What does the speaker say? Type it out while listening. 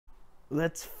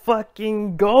Let's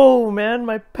fucking go, man.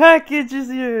 My package is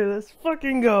here. Let's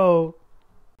fucking go.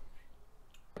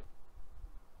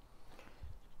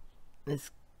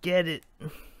 Let's get it.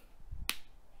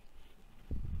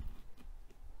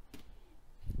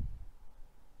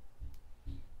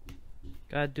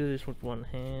 Gotta do this with one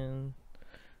hand.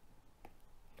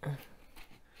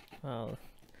 Wow,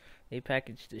 they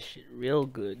packaged this shit real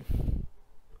good.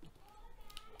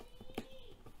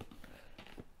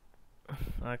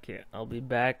 Okay, I'll be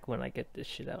back when I get this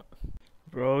shit out.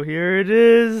 Bro, here it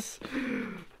is.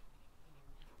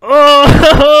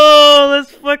 Oh,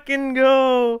 let's fucking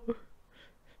go.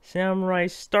 Samurai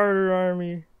starter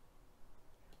army.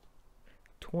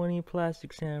 20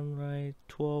 plastic samurai,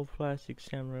 12 plastic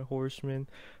samurai horsemen,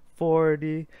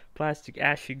 40 plastic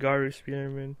Ashigaru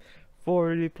spearmen,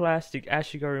 40 plastic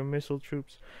Ashigaru missile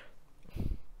troops,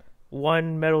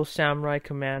 1 metal samurai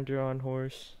commander on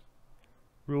horse,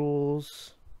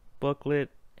 rules, booklet,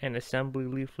 and assembly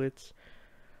leaflets,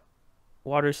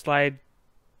 water slide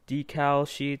decal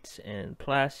sheets, and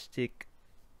plastic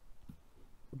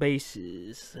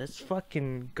bases. Let's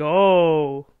fucking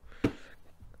go.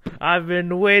 I've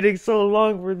been waiting so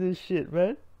long for this shit,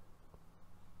 man.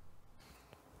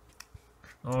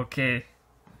 Okay,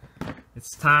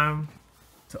 it's time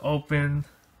to open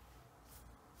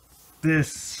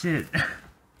this shit.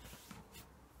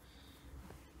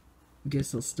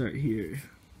 Guess I'll start here.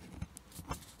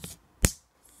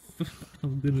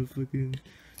 I'm gonna fucking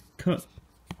cut.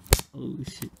 Oh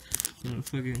shit. I'm gonna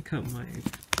fucking cut my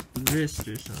wrist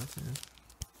or something.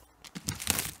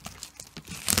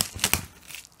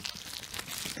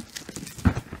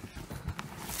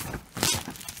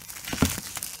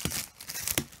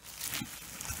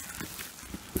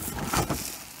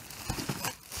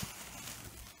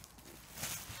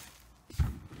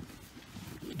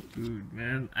 Dude,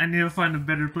 man, I need to find a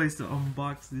better place to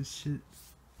unbox this shit.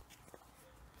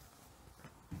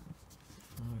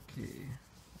 Okay.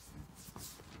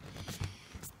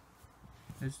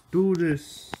 Let's do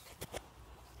this.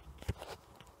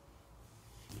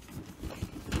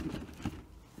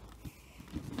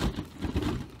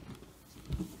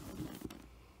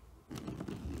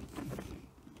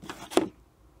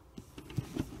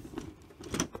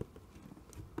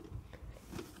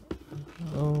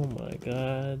 Oh my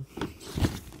god.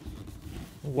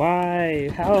 Why?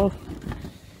 How?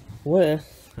 What?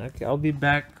 Okay, I'll be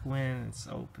back when it's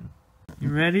open. You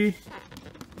ready?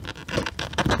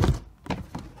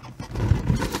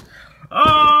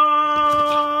 Oh!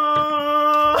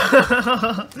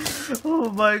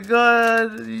 Oh my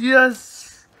god.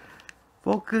 Yes!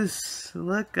 Focus.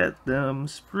 Look at them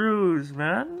sprues,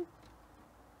 man.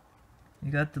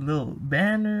 You got the little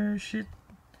banner shit.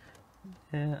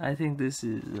 Yeah, I think this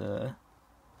is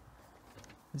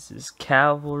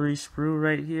cavalry sprue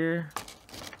right here.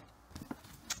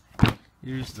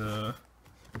 Here's the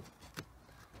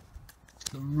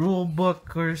rule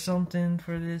book or something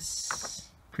for this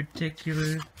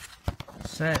particular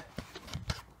set.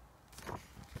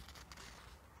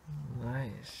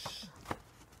 Nice.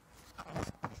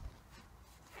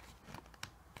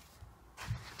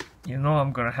 You know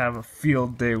I'm gonna have a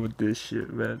field day with this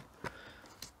shit, man.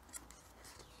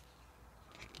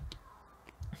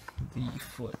 The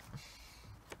foot.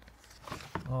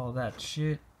 All that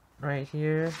shit right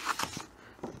here.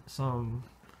 Some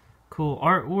cool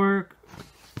artwork.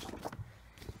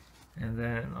 And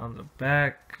then on the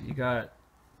back you got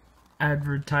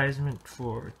advertisement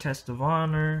for Test of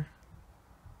Honor,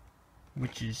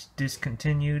 which is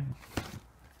discontinued.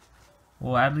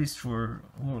 Well, at least for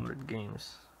Warlord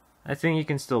games. I think you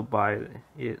can still buy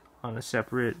it on a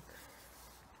separate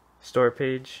store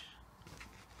page.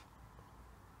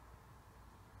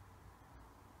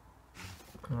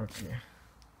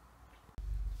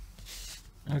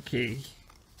 Okay.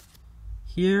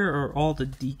 Here are all the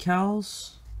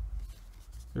decals.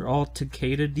 They're all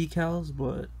Takeda decals,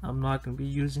 but I'm not going to be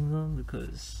using them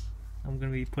because I'm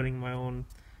going to be putting my own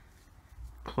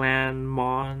clan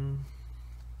mon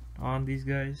on these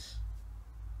guys.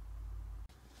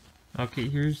 Okay,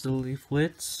 here's the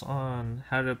leaflets on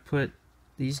how to put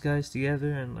these guys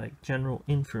together and like general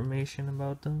information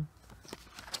about them.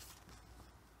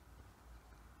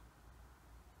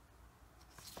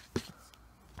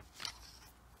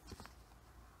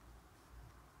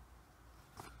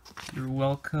 You're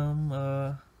welcome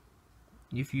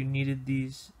if you needed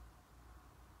these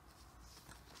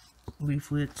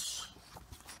leaflets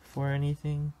for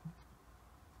anything.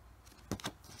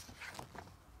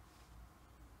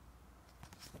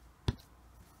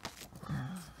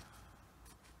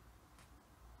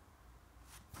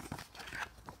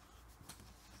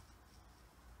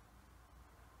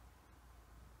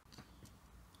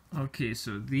 Okay,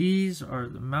 so these are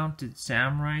the mounted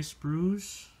samurai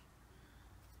sprues.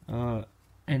 I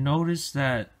noticed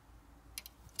that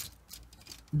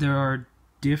there are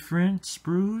different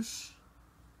sprues,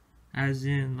 as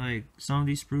in like some of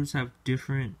these sprues have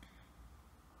different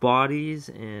bodies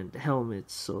and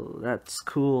helmets, so that's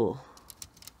cool.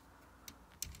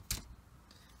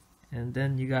 And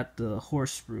then you got the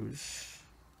horse sprues.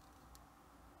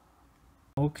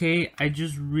 Okay, I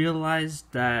just realized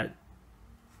that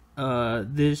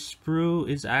this sprue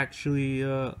is actually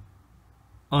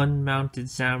unmounted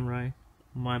samurai.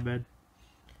 My bad.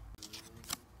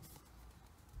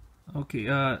 Okay,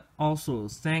 also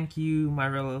thank you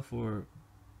Myrella for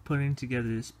putting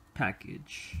together this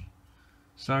package.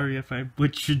 Sorry if I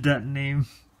butchered that name.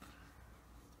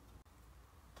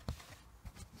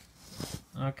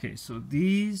 Okay, so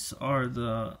these are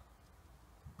the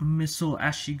Missile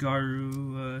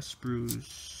Ashigaru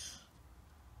sprues.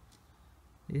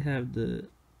 They have the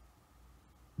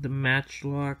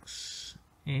matchlocks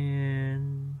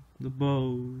and the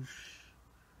bows.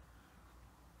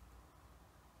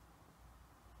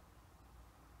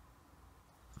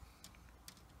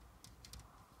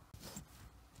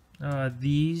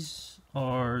 These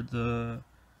are the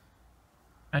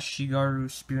Ashigaru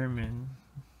spearmen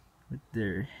with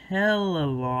their hella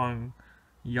long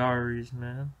yaris,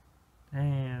 man.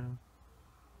 Damn.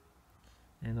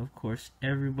 And of course,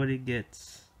 everybody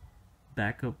gets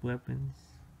backup weapons.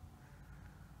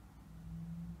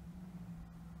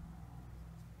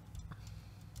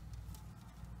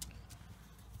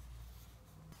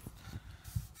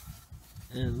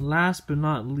 And last but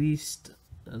not least,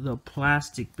 the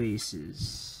plastic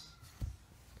bases.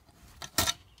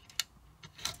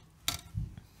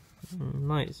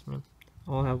 Nice, man.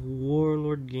 I'll have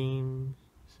Warlord Games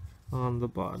on the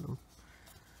bottom.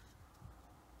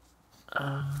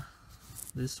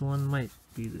 This one might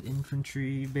be the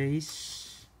infantry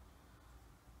base.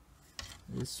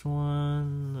 This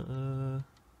one,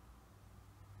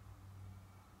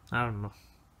 I don't know.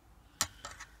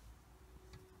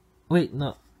 Wait,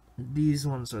 no. These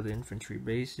ones are the infantry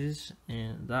bases,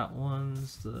 and that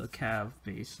one's the cav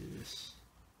bases.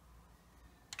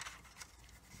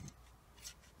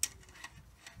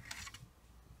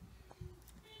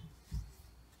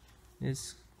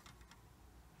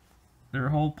 Their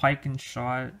whole pike and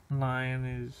shot line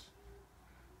is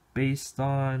based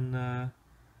on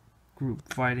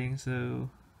group fighting, so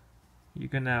you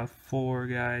can have 4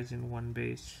 guys in one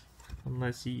base,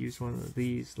 unless you use one of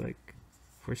these, like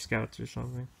for scouts or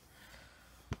something.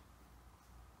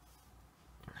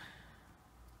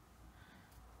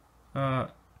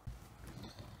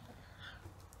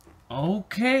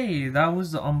 Okay, that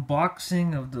was the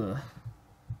unboxing of the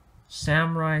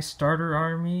Samurai Starter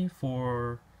Army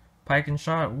for Pike and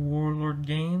Shot Warlord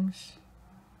Games.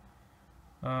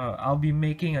 I'll be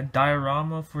making a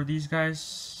diorama for these guys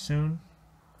soon,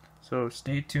 so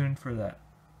stay tuned for that.